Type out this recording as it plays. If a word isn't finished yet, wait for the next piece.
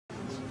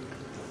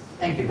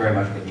Thank you very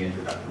much for the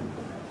introduction.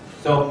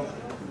 So,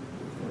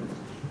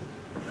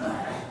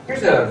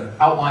 here's an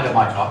outline of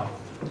my talk.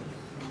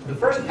 The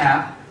first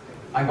half,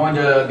 I'm going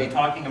to be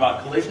talking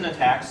about collision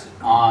attacks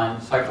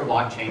on cipher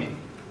blockchaining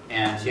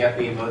and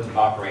CFB modes of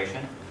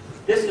operation.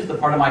 This is the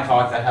part of my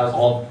talk that has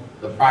all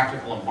the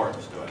practical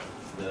importance to it,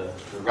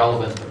 the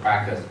relevance to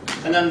practice.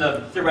 And then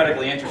the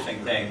theoretically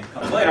interesting thing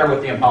comes later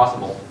with the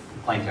impossible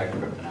plaintext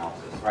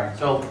cryptanalysis, right?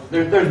 So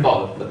there's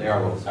both, but they are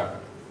a little separate.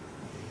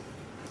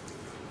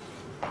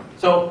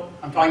 So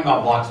I'm talking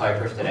about block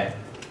ciphers today,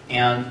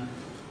 and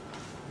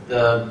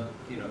the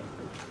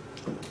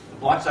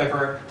block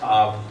cipher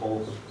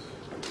will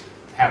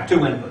have two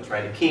inputs,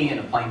 right? A key and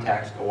a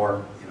plaintext,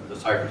 or the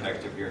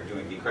ciphertext if you're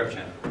doing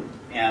decryption.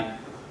 And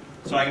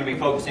so I'm going to be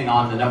focusing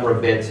on the number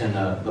of bits in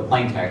the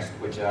plaintext,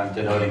 which I'm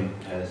denoting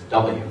as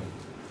W.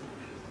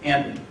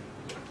 And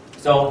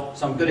so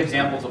some good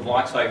examples of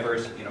block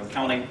ciphers,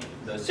 counting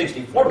the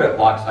 64-bit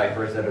block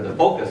ciphers that are the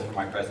focus for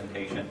my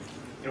presentation.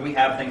 We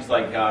have things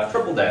like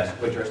triple desk,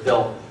 which are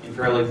still in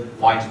fairly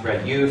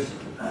widespread use,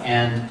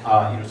 and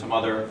some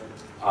other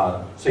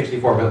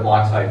 64-bit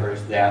block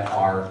ciphers that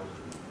are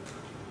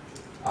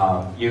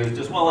used,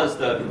 as well as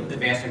the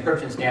advanced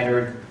encryption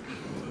standard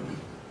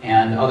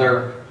and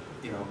other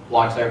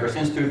block ciphers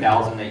since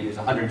 2000 that use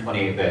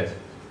 128 bits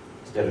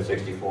instead of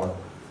 64.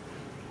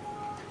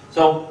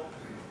 So,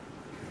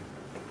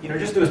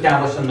 just to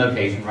establish some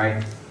notation,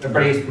 right?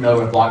 Everybody's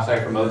familiar with block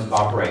cipher modes of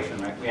operation,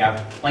 right? We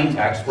have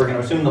plaintext. We're going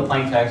to assume the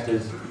plaintext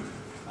is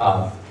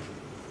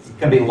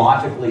can be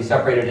logically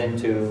separated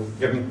into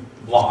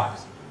different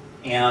blocks,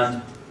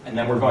 and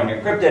then we're going to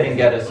encrypt it and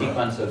get a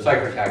sequence of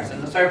ciphertexts.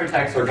 And the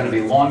ciphertexts are going to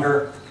be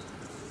longer.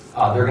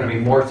 There are going to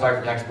be more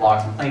ciphertext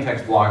blocks and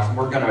plaintext blocks, and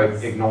we're going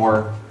to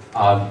ignore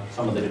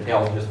some of the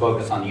details and just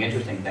focus on the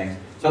interesting things.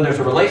 So there's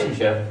a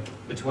relationship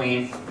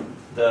between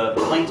the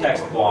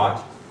plaintext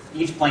block,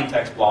 each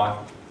plaintext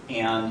block,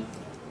 and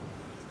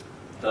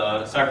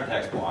the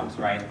ciphertext blocks,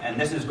 right? And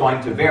this is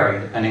going to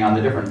vary depending on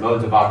the different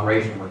modes of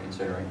operation we're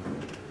considering.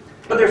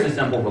 But there's a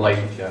simple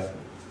relationship.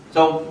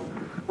 So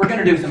we're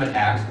going to do some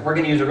attacks. We're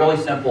going to use a really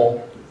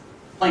simple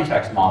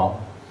plaintext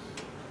model.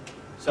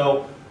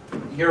 So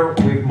here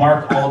we've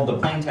marked all of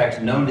the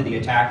plaintext known to the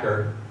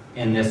attacker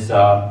in this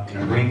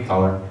green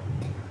color.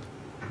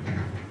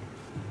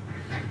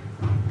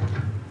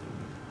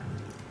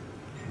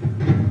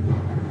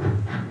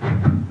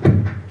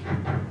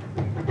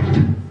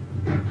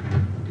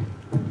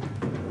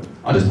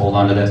 I'll just hold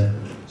on to this.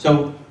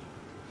 So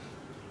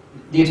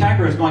the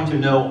attacker is going to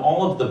know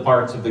all of the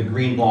parts of the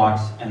green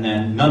blocks and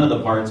then none of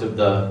the parts of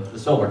the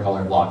silver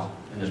colored blocks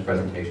in this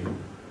presentation.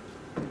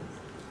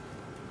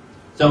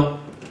 So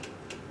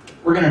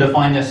we're going to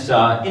define this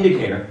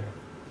indicator,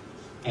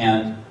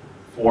 and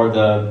for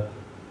the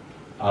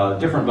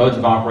different modes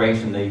of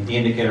operation, the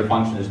indicator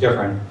function is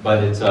different,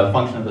 but it's a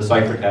function of the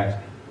ciphertext.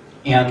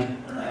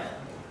 And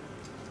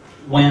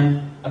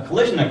when a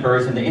collision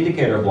occurs in the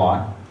indicator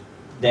block,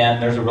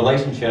 then there's a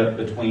relationship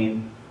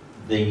between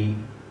the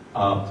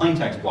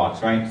plaintext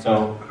blocks, right?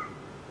 So,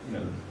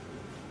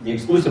 the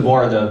exclusive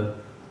OR of the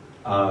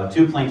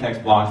two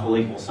plaintext blocks will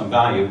equal some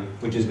value,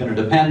 which is going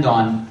to depend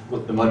on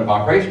what the mode of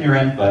operation you're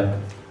in, but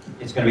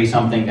it's going to be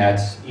something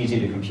that's easy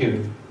to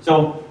compute.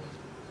 So,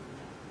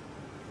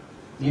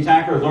 the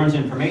attacker learns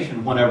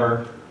information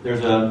whenever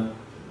there's an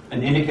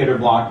indicator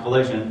block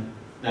collision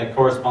that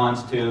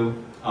corresponds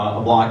to a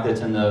block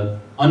that's in the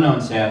unknown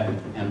set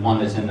and one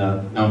that's in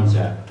the known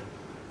set.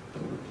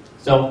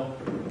 So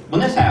when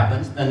this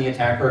happens, then the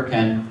attacker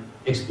can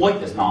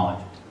exploit this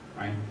knowledge,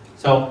 right?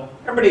 So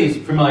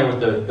everybody's familiar with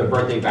the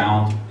birthday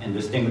bound and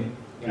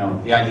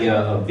the idea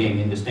of being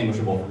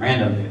indistinguishable from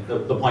random.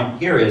 The point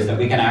here is that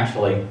we can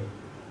actually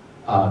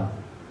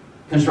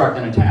construct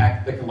an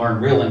attack that can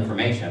learn real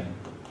information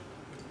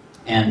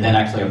and then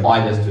actually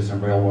apply this to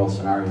some real-world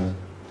scenarios.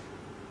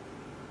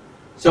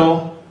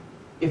 So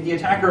if the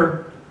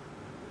attacker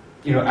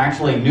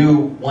actually knew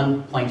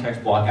one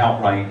plaintext block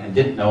outright and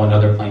didn't know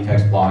another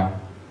plaintext block,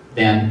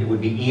 then it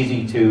would be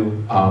easy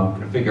to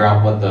figure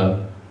out what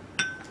the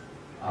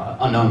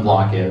unknown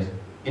block is.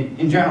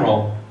 In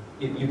general,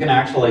 you can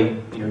actually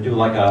do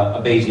like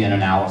a Bayesian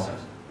analysis.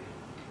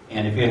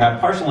 And if you have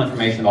partial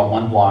information about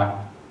one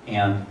block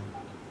and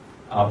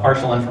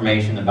partial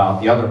information about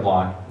the other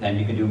block, then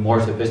you can do more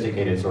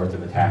sophisticated sorts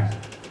of attacks.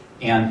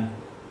 And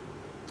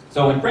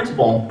so in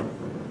principle,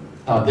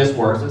 this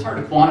works. It's hard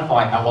to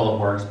quantify how well it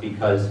works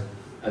because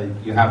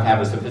you have to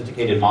have a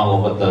sophisticated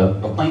model of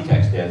what the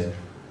plaintext is.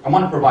 I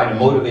want to provide a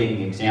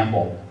motivating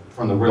example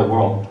from the real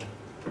world.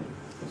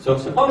 So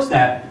suppose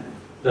that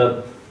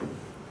the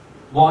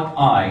block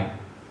I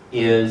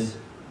is,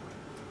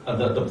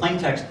 the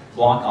plaintext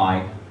block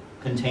I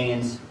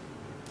contains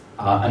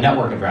a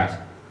network address.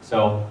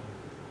 So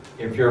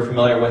if you're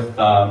familiar with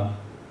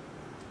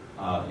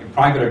your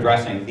private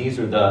addressing, these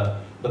are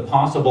the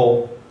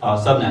possible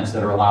subnets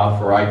that are allowed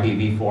for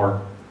IPv4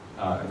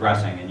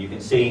 addressing. And you can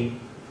see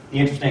the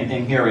interesting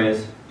thing here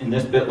is in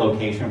this bit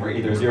location we're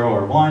either 0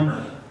 or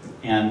 1,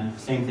 and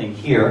same thing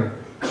here.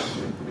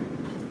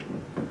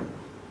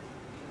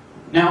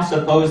 now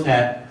suppose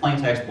that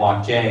plaintext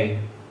block J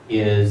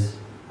is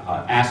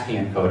ASCII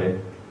encoded,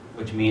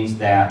 which means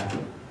that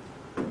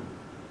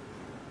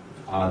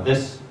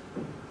this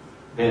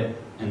bit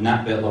in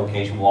that bit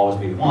location will always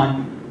be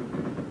 1.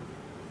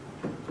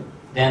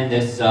 Then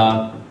this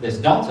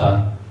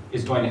delta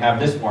is going to have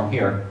this form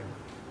here.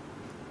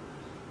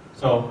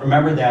 So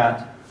remember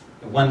that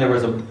when there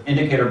was an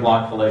indicator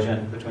block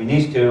collision between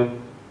these two,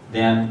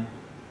 then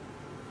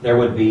there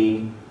would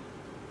be,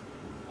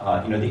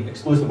 the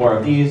exclusive OR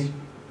of these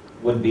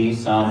would be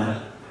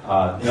some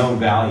known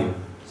value.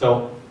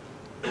 So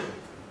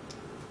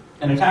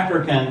an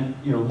attacker can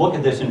look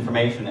at this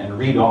information and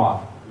read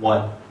off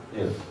what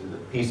the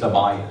P sub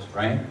I is,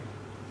 right?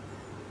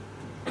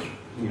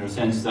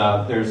 Since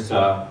there's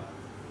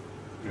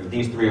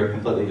these three are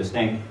completely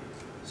distinct.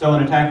 So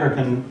an attacker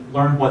can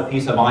learn what P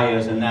sub I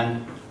is and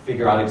then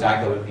figure out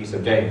exactly what P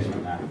sub J is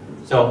from that.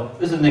 So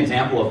this is an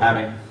example of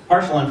having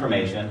partial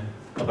information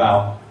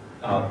about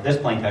this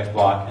plaintext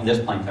block and this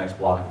plaintext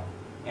block,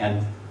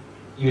 and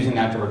using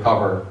that to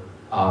recover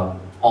all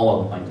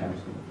of the plaintext.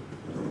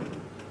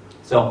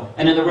 So,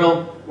 and in the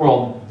real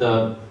world,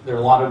 there are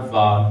a lot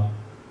of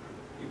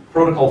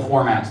protocol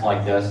formats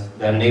like this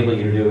that enable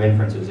you to do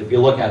inferences. If you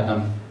look at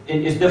them,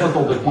 it's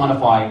difficult to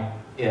quantify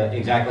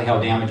exactly how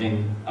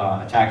damaging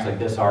attacks like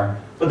this are,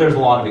 but there's a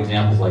lot of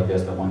examples like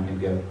this that one can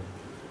give.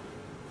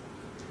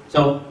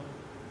 So,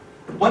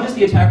 when does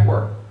the attack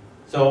work?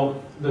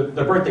 So,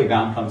 the birthday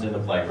bound comes into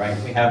play, right?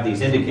 We have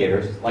these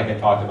indicators, like I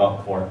talked about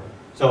before.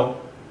 So,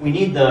 we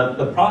need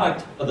the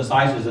product of the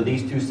sizes of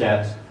these two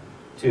sets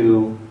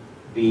to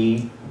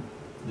be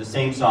the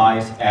same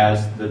size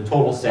as the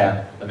total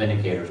set of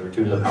indicators, or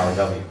 2 to the power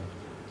W.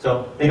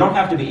 So they don't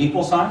have to be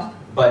equal sized,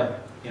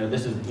 but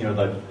this is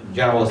the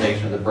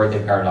generalization of the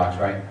birthday paradox,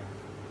 right?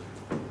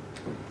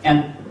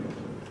 And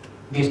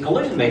these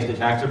collision-based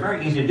attacks are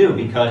very easy to do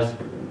because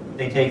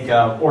they take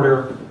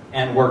order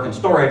and work in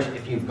storage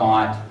if you've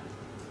got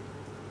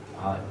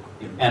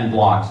n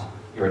blocks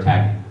you're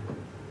attacking.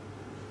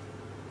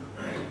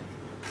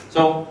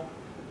 So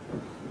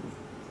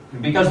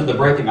because of the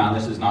birthday bound,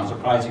 this is not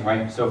surprising,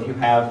 right? So if you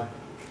have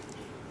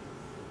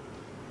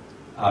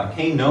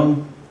k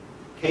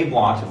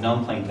blocks of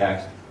known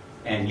plaintext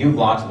and u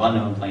blocks of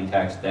unknown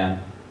plaintext, then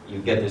you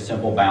get this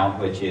simple bound,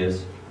 which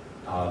is,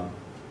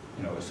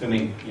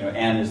 assuming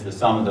n is the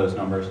sum of those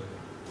numbers,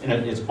 and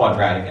it's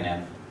quadratic in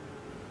n.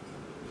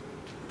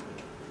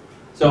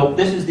 So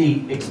this is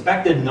the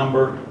expected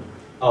number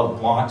of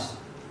blocks.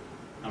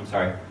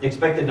 The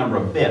expected number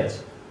of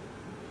bits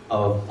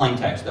of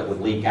plaintext that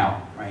would leak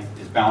out, right,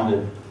 is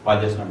bounded by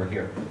this number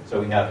here. So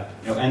we have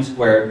n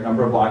squared,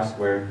 number of blocks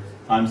squared,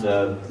 times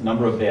the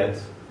number of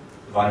bits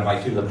divided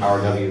by 2 to the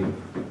power W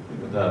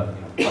with the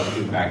plus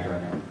 2 factor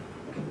in there.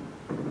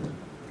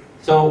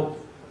 So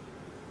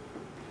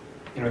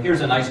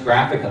here's a nice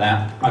graphic of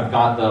that. I've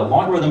got the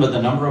logarithm of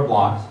the number of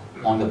blocks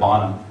along the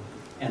bottom,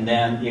 and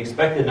then the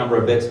expected number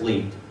of bits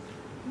leaked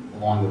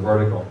along the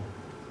vertical.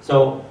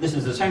 So this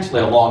is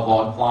essentially a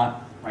log-log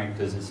plot, right?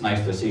 Because it's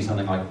nice to see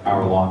something like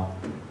power law.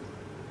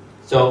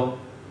 So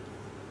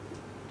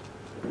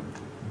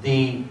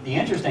the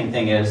interesting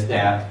thing is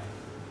that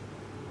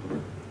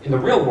in the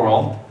real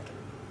world,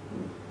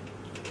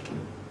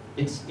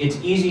 it's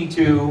easy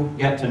to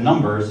get to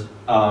numbers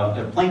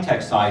of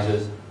plaintext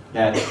sizes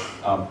that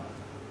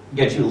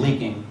get you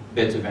leaking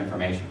bits of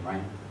information,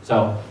 right?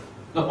 So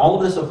all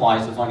of this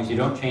applies as long as you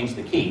don't change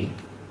the key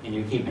and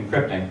you keep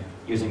encrypting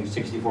using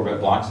 64-bit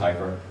block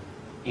cipher.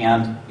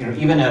 And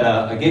even at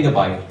a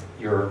gigabyte,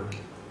 you're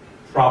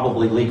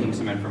probably leaking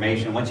some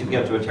information. Once you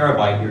get to a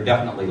terabyte, you're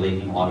definitely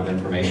leaking a lot of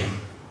information.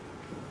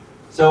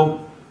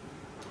 So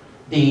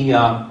the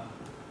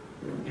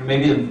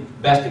maybe the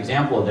best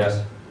example of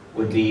this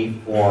would be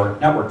for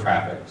network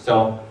traffic.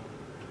 So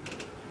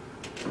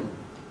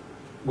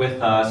with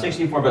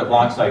 64-bit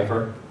block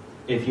cipher,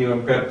 if you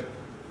encrypt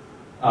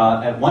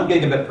at 1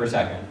 gigabit per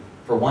second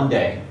for 1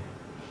 day,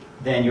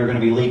 then you're going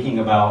to be leaking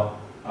about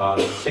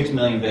 6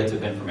 million bits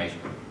of information.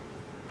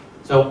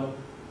 So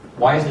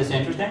why is this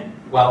interesting?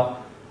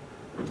 Well,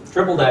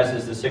 triple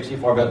DES is the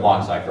 64-bit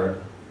block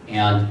cipher,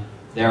 and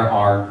there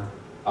are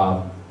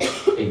a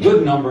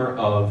good number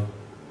of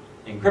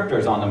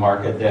encryptors on the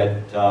market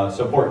that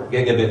support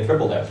gigabit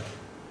triple DES.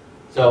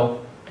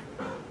 So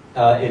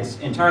it's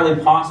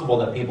entirely possible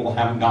that people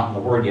haven't gotten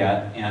the word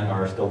yet and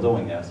are still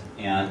doing this,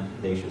 and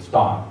they should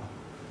stop.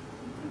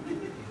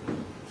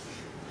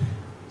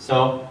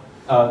 So,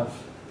 the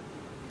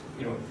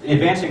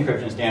advanced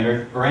encryption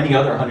standard, or any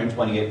other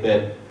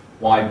 128-bit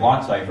wide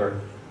block cipher,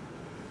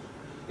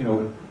 at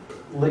a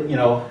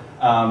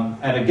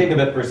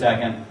gigabit per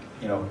second,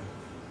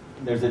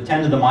 there's a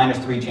 10 to the minus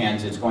 3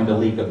 chance it's going to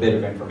leak a bit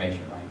of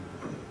information, right?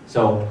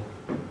 So,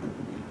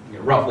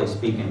 roughly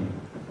speaking,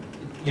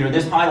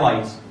 this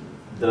highlights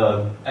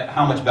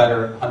how much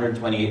better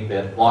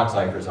 128-bit block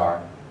ciphers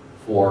are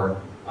for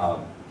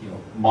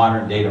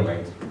modern data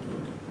rates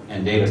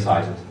and data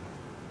sizes.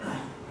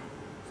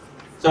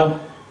 So,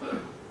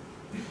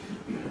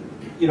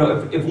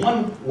 if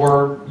one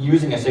were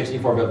using a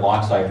 64-bit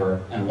block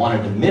cipher and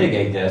wanted to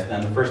mitigate this,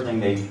 then the first thing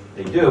they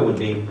do would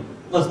be,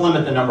 let's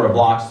limit the number of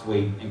blocks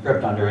we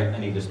encrypt under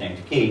any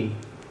distinct key.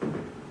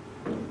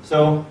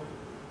 So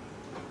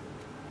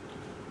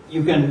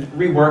you can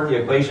rework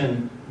the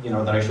equation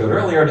that I showed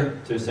earlier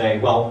to say,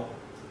 well,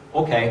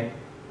 okay,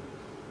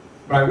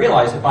 but I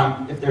realize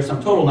if there's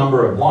some total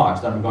number of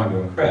blocks that I'm going to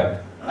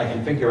encrypt, I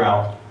can figure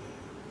out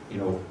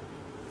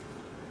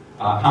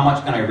how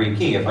much can I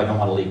rekey if I don't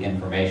want to leak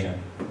information.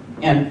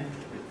 And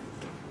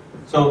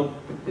so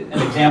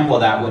an example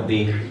of that would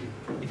be,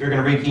 if you're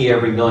going to rekey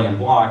every million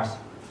blocks,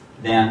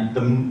 then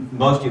the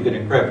most you could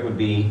encrypt would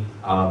be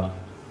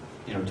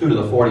 2 to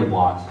the 40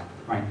 blocks,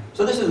 right?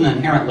 So this is an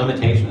inherent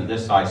limitation of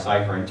this size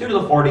cipher, and 2 to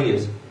the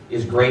 40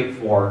 is great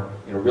for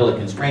really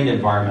constrained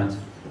environments,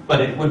 but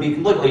it would be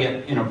completely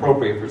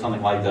inappropriate for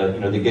something like the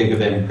the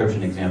gigabit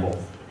encryption example.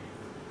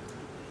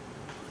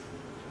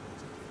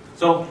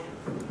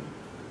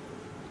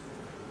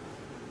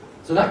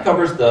 So that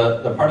covers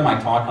the part of my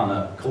talk on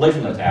the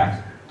collision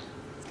attacks.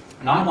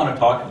 Now I want to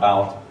talk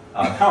about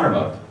counter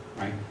mode,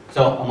 right?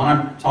 So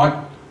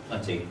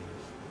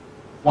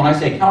when I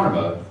say counter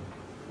mode,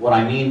 what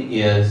I mean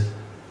is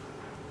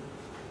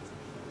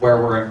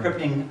where we're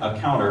encrypting a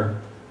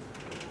counter.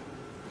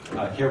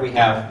 Here we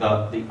have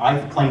the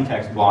ith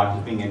plaintext block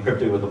is being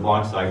encrypted with a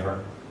block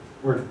cipher.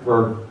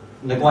 We're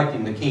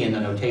neglecting the key in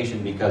the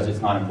notation because it's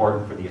not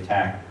important for the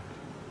attack.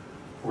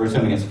 We're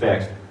assuming it's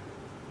fixed.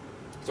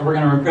 So we're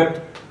going to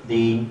encrypt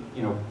the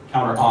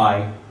counter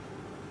I,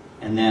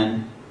 and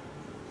then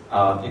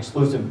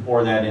exclusive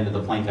OR that into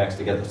the plaintext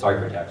to get the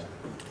ciphertext.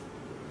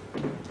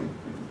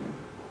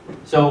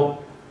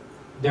 So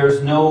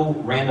there's no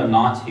random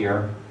knots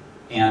here,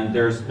 and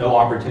there's no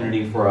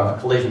opportunity for a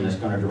collision that's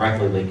going to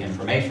directly leak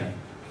information.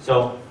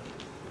 So,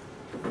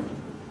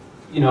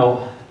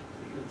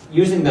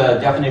 using the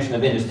definition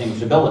of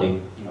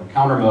indistinguishability,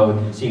 counter mode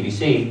and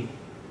CVC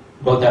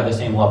both have the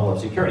same level of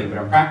security, but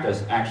in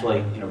practice,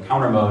 actually,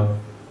 counter mode,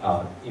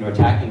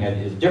 attacking it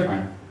is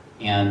different,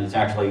 and it's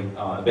actually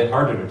a bit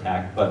harder to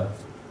attack. But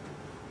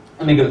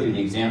let me go through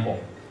the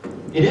example.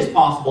 It is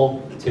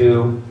possible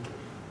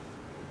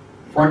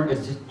for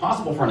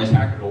an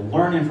attacker to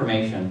learn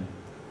information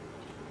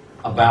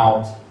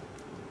about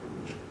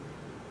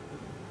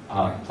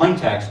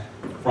plaintext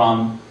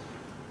from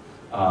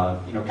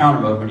counter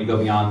mode when you go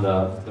beyond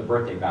the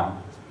birthday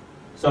bound.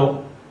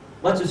 So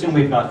let's assume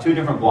we've got two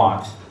different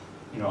blocks,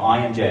 I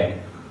and J,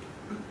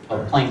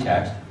 of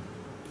plaintext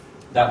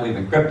that we've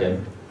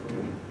encrypted.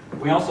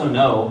 We also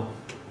know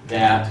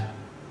that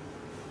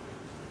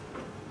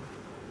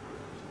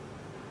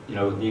the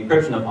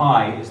encryption of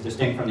I is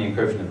distinct from the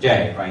encryption of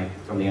J, right?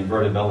 From the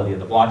invertibility of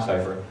the block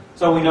cipher.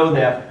 So we know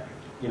that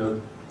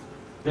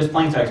this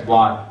plaintext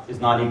block is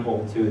not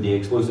equal to the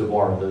exclusive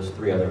OR of those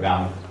three other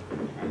values.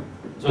 Right?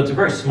 So it's a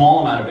very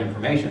small amount of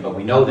information, but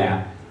we know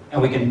that,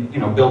 and we can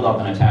build up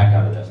an attack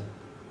out of this.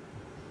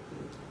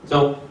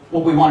 So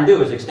what we want to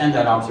do is extend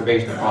that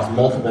observation across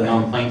multiple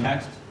known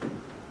plaintexts.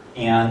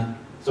 And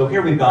so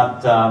here we've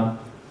got,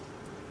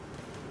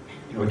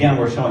 again,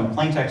 we're showing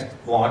plaintext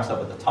blocks up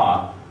at the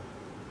top.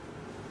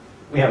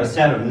 We have a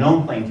set of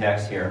known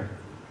plaintexts here.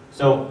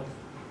 So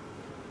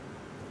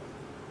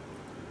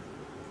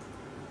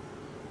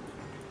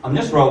on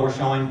this row, we're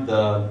showing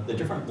the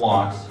different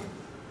blocks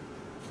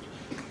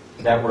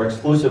that were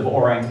exclusive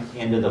ORing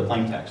into the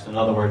plaintext. In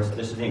other words,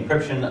 this is the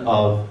encryption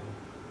of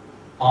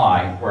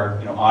I, where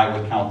I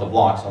would count the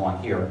blocks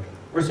along here.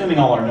 We're assuming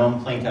all our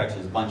known plaintext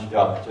is bunched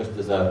up just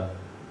as to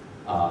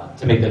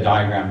make the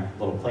diagram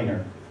a little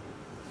cleaner.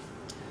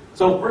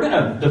 So we're going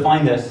to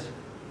define this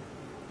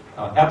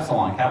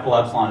epsilon. Capital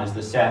epsilon is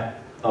the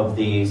set of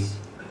these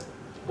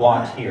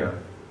blocks here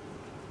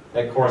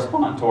that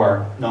correspond to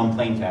our known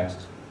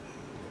plaintext.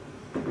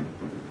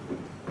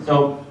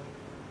 So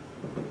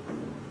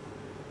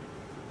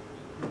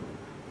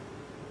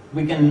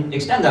we can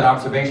extend that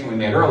observation we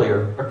made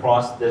earlier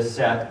across this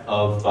set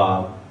of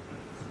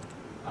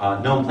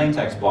known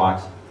plaintext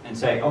blocks and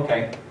say,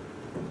 okay,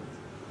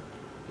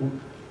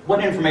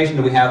 what information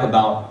do we have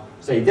about,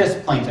 say, this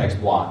plaintext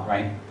block,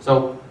 right?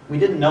 So we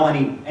didn't know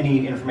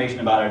any information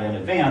about it in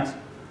advance,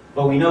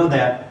 but we know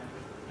that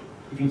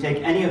if you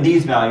take any of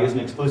these values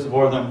and exclusive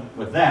OR them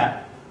with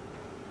that,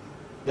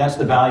 that's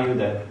the value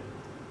that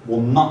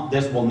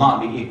this will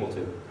not be equal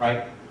to,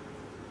 right?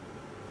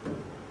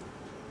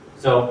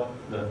 So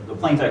the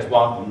plaintext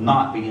block will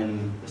not be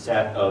in the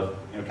set of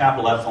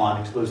capital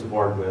epsilon exclusive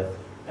OR with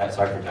that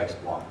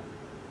ciphertext block.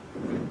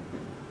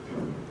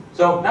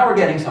 So now we're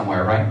getting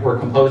somewhere, right? We're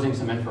composing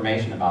some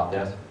information about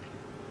this.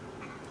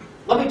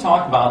 Let me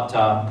talk about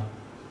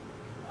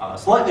a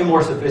slightly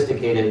more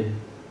sophisticated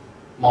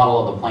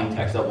model of the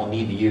plaintext that we'll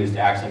need to use to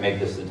actually make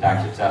this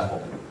attack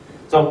successful.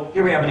 So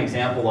here we have an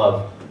example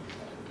of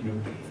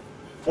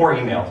 4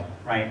 emails,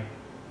 right?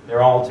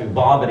 They're all to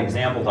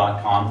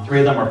bob@example.com. 3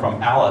 of them are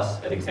from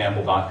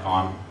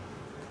alice@example.com.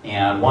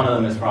 And 1 of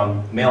them is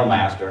from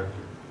mailmaster.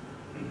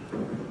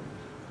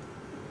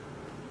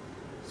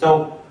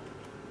 So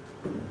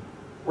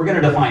we're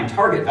going to define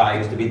target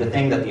values to be the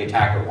thing that the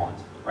attacker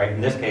wants, right?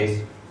 In this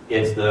case,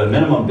 it's the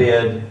minimum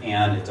bid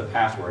and it's a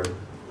password.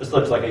 This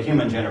looks like a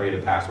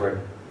human-generated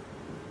password.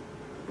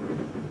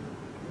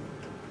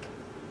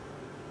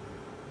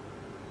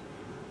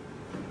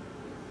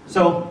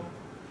 So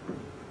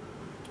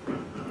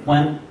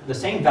when the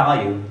same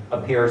value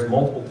appears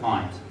multiple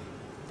times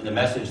in the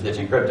message that's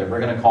encrypted,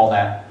 we're going to call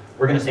that,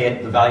 we're going to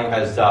say the value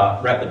has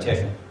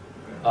repetition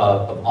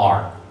of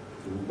R,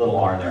 little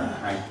r there,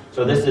 right?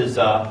 So this is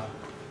a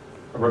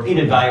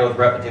repeated value with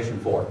repetition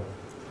 4.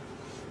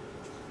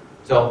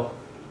 So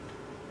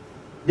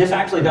this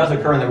actually does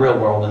occur in the real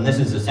world, and this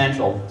is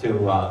essential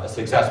to a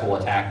successful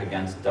attack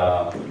against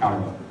counter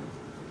mode.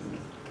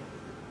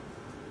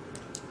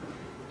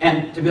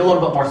 And to be a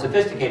little bit more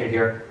sophisticated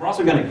here, we're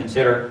also going to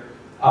consider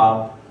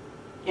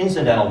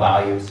incidental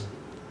values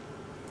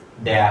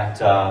that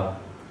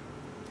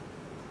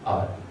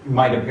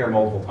might appear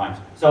multiple times.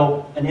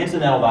 So an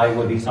incidental value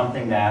would be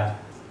something that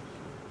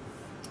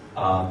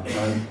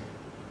the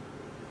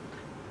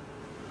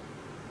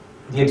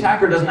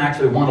attacker doesn't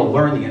actually want to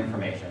learn the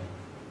information,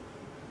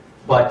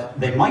 but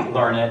they might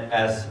learn it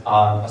as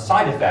a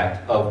side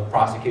effect of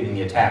prosecuting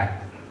the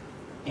attack.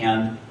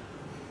 And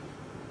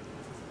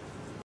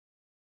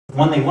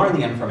when they learn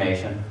the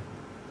information,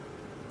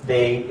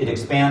 it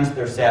expands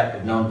their set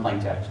of known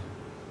plaintext.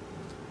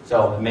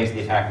 So it makes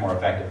the attack more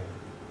effective.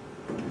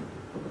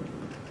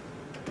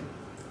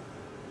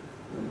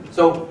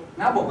 So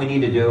now what we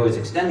need to do is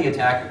extend the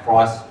attack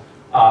across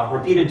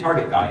repeated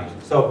target values.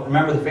 So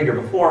remember the figure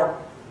before,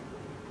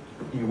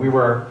 we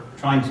were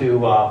trying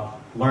to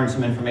learn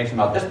some information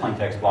about this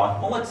plaintext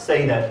block. Well, let's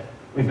say that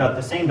we've got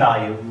the same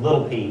value,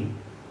 little p,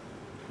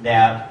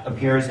 that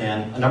appears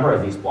in a number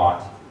of these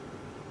blocks.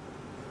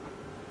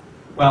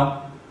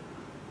 Well,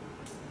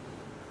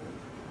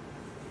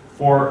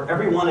 for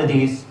every one of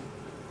these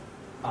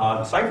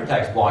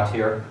ciphertext blocks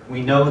here,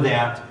 we know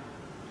that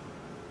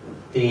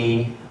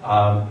the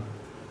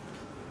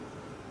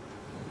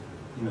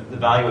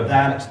value of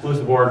that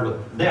exclusive OR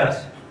with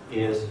this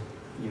is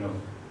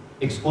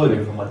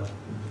excluded from what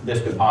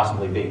this could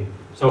possibly be.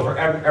 So for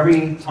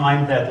every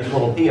time that this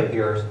little p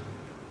appears,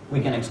 we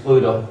can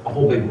exclude a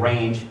whole big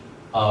range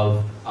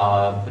of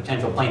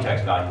potential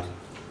plaintext values.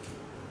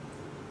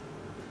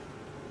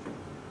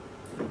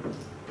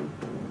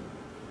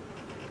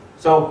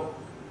 So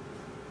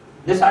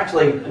this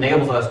actually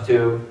enables us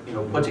to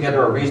put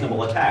together a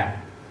reasonable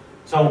attack.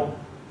 So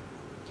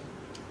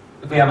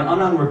if we have an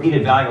unknown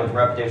repeated value with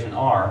repetition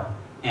r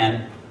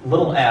and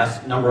little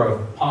s number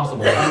of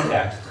possible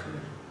plaintexts,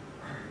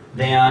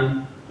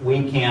 then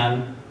we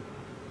can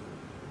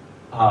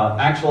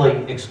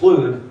actually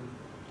exclude,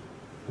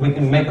 we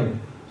can make a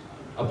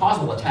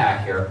possible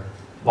attack here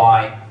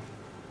by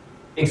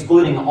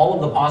excluding all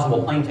of the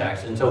possible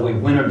plaintext until we've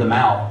wintered them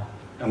out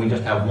and we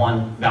just have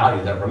one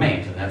value that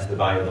remains, and that's the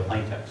value of the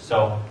plaintext.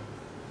 So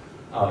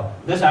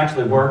this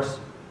actually works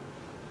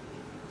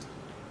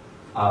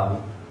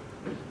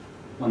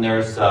when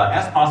there's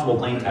s possible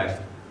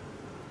plaintext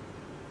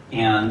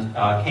and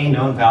k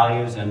known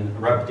values and a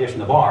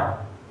repetition of r,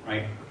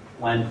 right?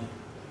 When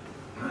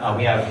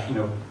we have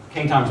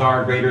k times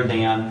r greater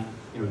than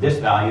this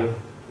value,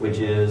 which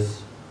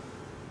is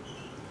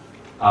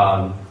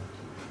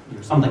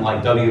something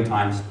like w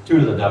times 2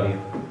 to the w,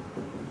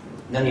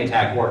 then the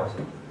attack works.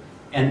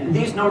 And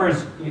these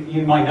numbers,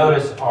 you might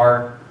notice,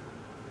 are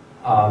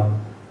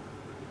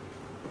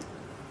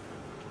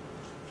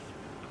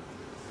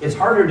it's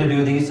harder to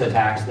do these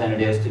attacks than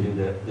it is to do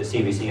the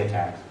CVC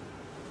attacks.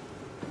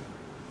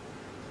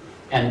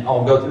 And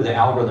I'll go through the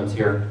algorithms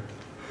here.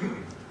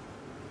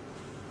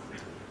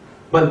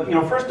 But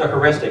first a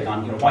heuristic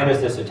on why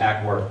does this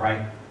attack work,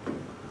 right?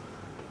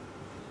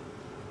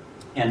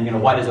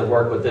 And why does it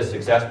work with this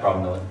success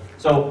probability?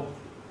 So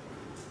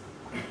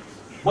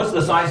what's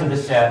the size of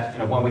this set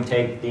when we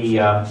take the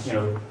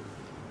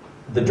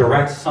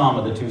direct sum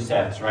of the two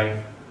sets, right?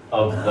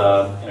 Of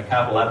the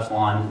capital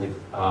epsilon, the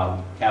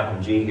capital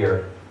G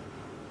here.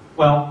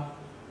 Well,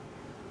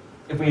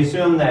 if we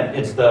assume that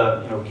it's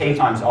the k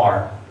times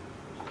r,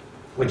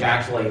 which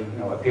actually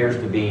appears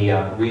to be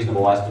a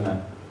reasonable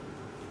estimate,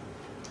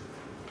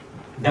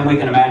 then we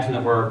can imagine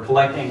that we're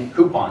collecting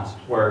coupons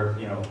where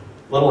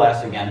little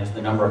s again is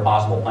the number of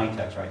possible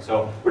plaintexts, right?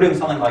 So we're doing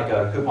something like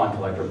a coupon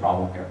collector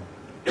problem here.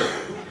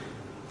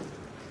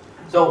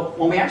 So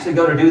when we actually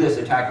go to do this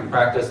attack in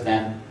practice,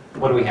 then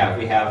what do we have?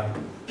 We have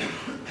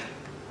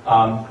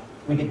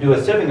we could do a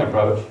sieving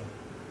approach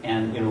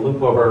and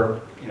loop over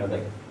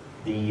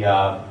the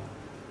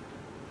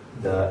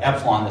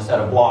epsilon, the set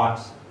of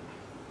blocks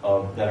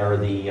that are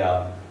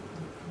the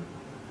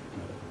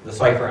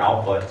cipher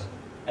outputs,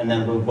 and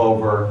then loop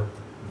over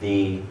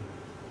the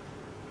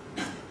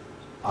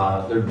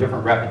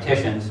different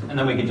repetitions, and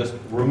then we could just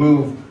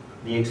remove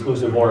the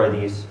exclusive OR of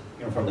these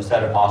from the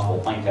set of possible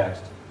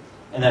plaintext.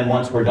 And then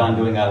once we're done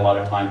doing that a lot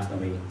of times,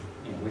 then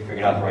we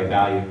figured out the right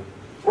value.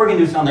 Or we can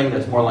do something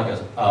that's more like a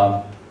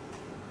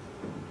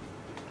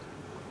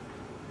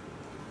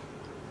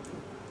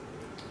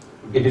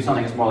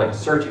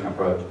searching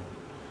approach.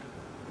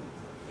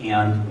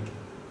 and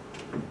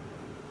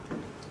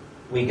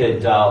we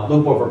could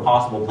loop over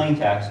possible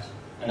plaintext,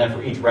 and then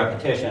for each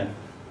repetition,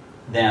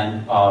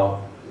 then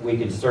we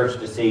could search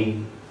to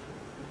see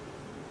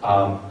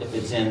if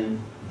it's in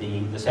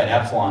the set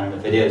epsilon, and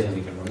if it is, then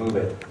we can remove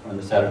it from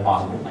the set of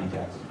possible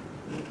plaintext.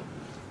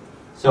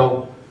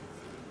 So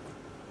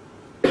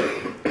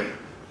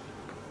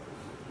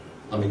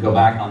let me go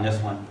back on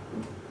this one.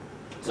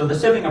 So the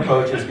sieving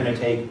approach is going to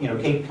take,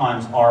 K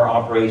times R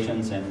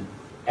operations and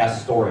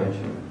S storage.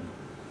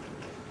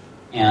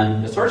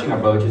 And the searching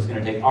approach is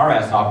going to take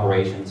RS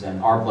operations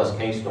and R plus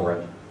K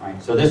storage.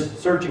 Right? So this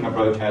searching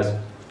approach has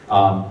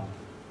a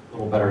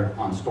little better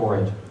on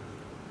storage.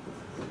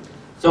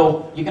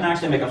 So you can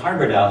actually make a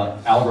hybrid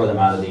algorithm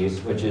out of these,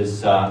 which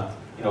is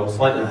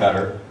slightly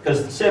better,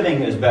 because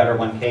sieving is better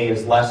when K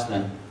is less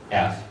than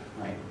S.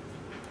 Right?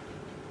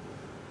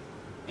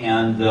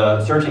 And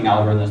the searching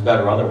algorithm is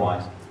better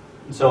otherwise.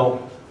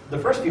 So the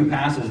first few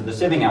passes of the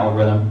sieving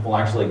algorithm will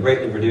actually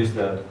greatly reduce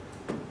the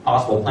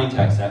possible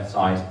plaintext set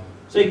size.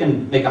 So you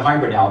can make a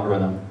hybrid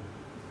algorithm,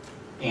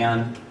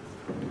 and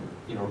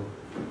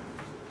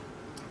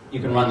you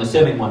can run the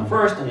sieving one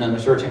first and then the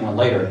searching one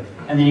later.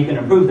 And then you can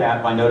improve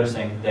that by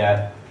noticing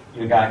that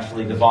you can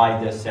actually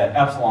divide this set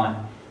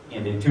epsilon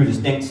into two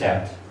distinct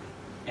sets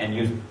and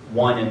use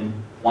one in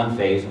one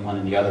phase and one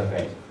in the other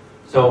phase.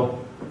 So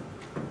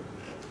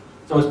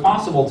it's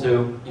possible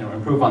to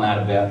improve on that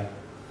a bit.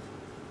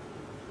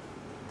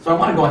 So I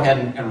want to go ahead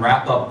and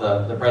wrap up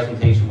the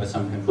presentation with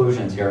some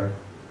conclusions here.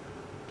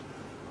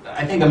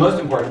 I think the most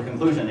important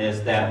conclusion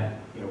is that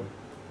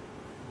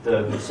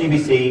the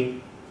CBC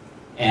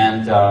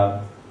and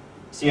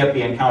CFB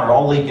encounter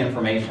all leak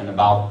information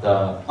about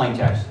the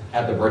plaintext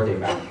at the birthday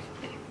bound.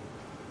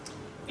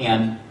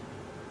 And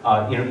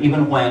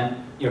even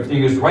when if they're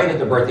used right at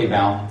the birthday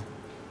bound,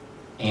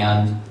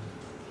 and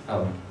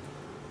a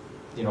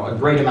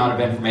great amount of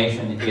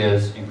information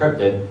is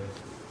encrypted,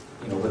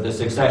 with a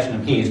succession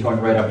of keys going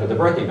right up to the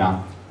birthday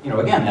bound,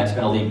 again, that's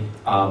going to leak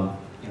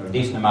a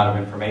decent amount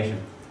of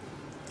information.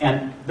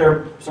 And there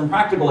are some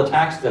practical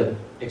attacks that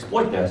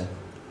exploit this.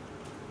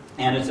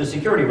 And it's a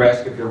security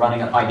risk if you're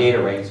running at high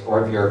data rates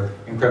or if you're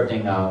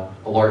encrypting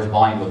a large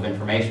volume of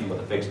information with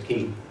a fixed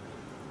key.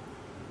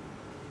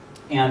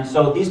 And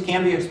so these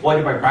can be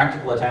exploited by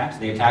practical attacks.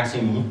 The attacks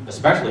seem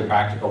especially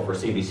practical for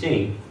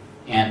CBC,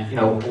 and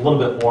a little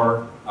bit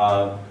more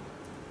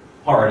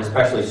hard,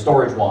 especially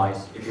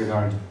storage-wise, if you're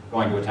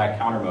going to attack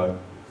counter mode.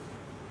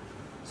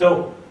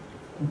 So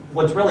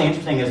what's really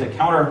interesting is that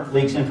counter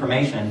leaks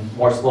information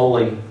more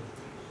slowly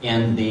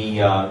in the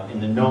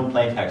known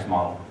plaintext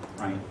model,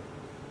 right?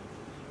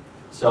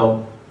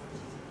 So,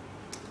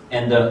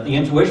 and the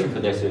intuition for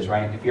this is,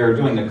 right, if you're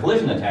doing the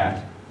collision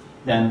attack,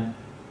 then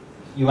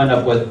you end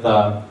up with,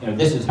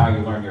 this is how you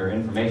learn your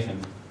information.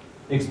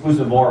 The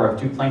exclusive OR of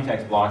two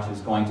plaintext blocks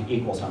is going to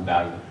equal some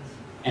value.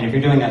 And if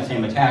you're doing that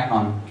same attack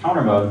on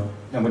counter mode,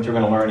 then what you're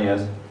going to learn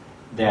is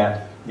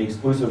that the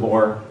exclusive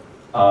OR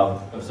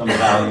of some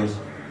values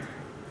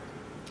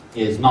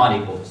is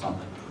not equal to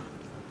something,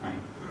 right?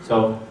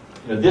 So,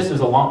 this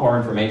is a lot more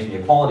information. The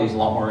equality is a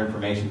lot more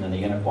information than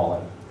the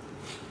inequality.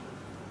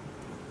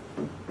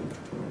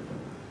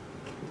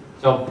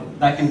 So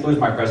that concludes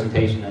my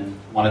presentation, and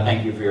I want to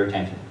thank you for your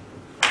attention.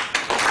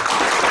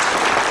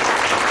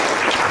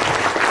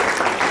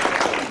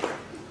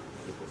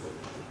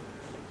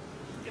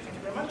 Thank you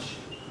very much.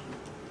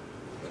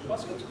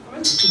 What's good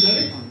comments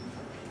today?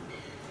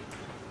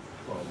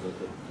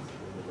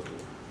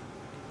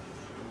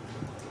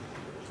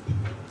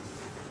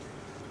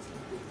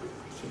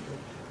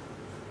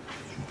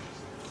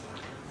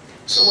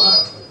 So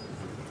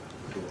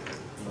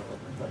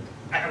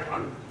I have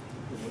one.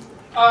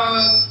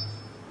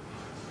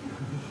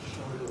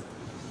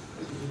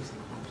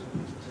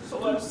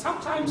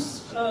 Sometimes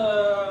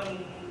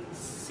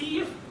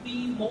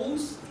CFB mode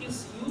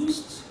is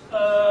used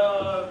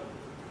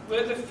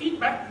where the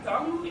feedback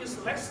down is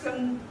less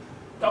than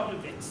W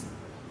bits.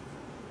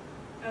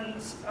 And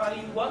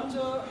I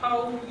wonder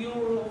how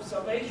your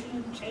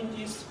observation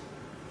changes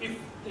if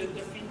the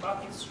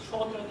feedback is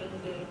shorter than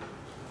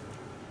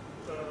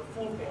the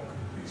full block.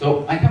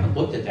 So I haven't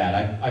looked at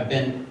that. I've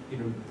been,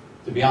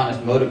 to be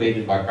honest,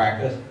 motivated by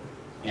practice,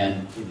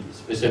 and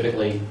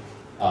specifically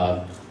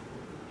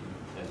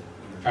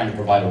trying to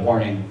provide a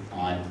warning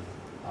on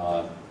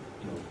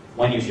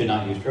when you should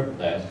not use triple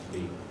dash, to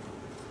be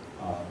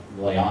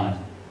really honest.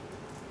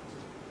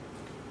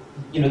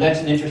 That's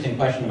an interesting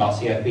question about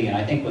CFB, and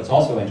I think what's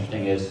also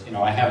interesting is,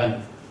 I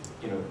haven't,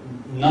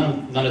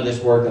 none of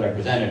this work that I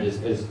presented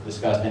is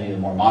discussed any of the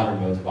more modern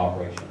modes of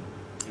operation,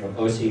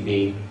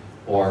 OCB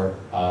or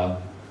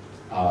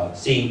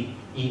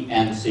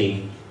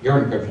CENC, your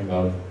encryption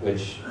mode,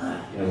 which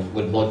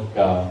would look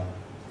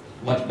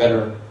much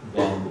better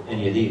than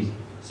any of these.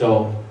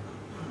 So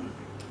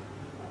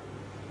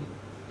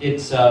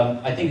it's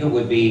I think it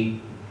would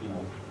be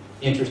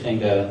interesting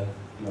to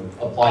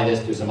apply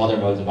this to some other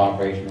modes of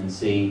operation and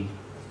see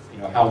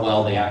how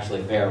well they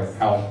actually fare,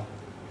 how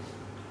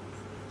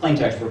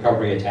plaintext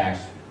recovery attacks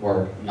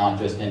work, not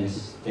just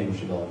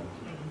indistinguishability.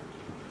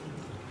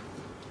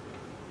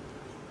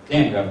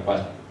 Dan, you have a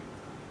question?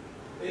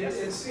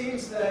 It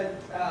seems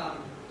that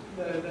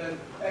the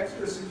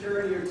extra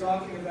security you're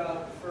talking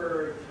about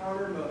for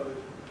counter mode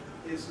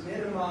is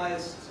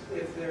minimized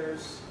if there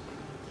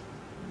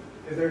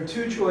are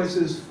two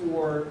choices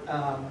for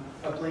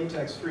a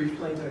plaintext for each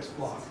plaintext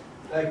block.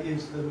 That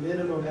gives the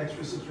minimum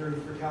extra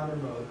security for counter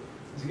mode.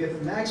 To get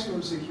the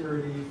maximum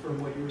security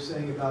from what you were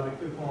saying about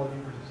equality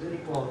versus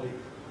inequality,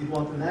 you'd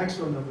want the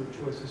maximum number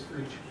of choices for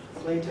each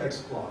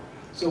plaintext block.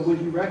 So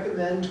would you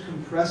recommend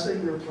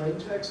compressing your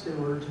plaintext in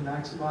order to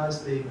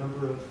maximize the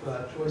number of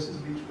choices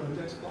of each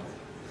plaintext block?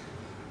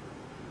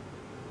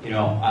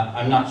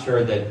 I'm not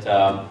sure that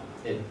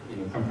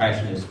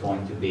compression is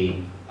going to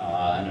be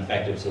an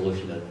effective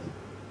solution to.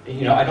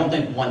 I don't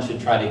think one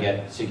should try to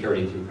get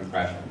security through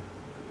compression.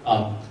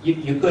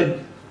 You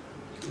could,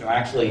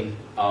 actually,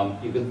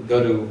 you could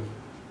go to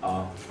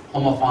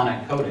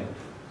homophonic coding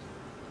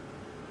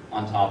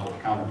on top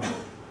of counter mode,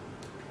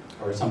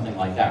 or something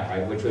like that,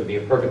 right? Which would be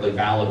a perfectly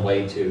valid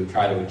way to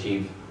try to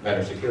achieve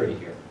better security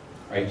here,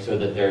 right? So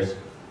that there's,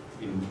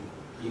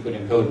 you could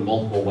encode in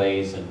multiple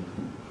ways and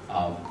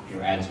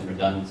add some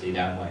redundancy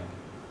that way.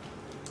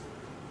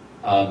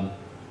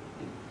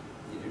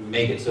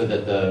 Make it so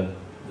that the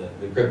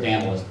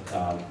cryptanalyst,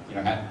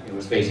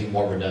 was facing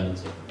more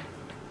redundancy.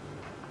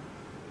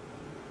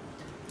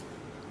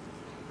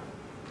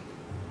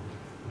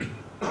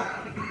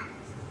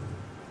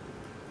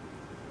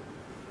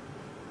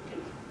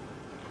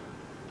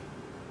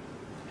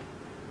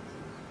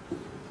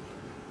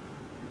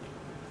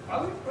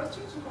 Other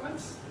questions or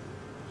comments?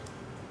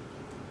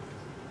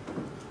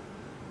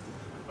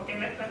 Okay,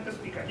 let us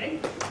speak again.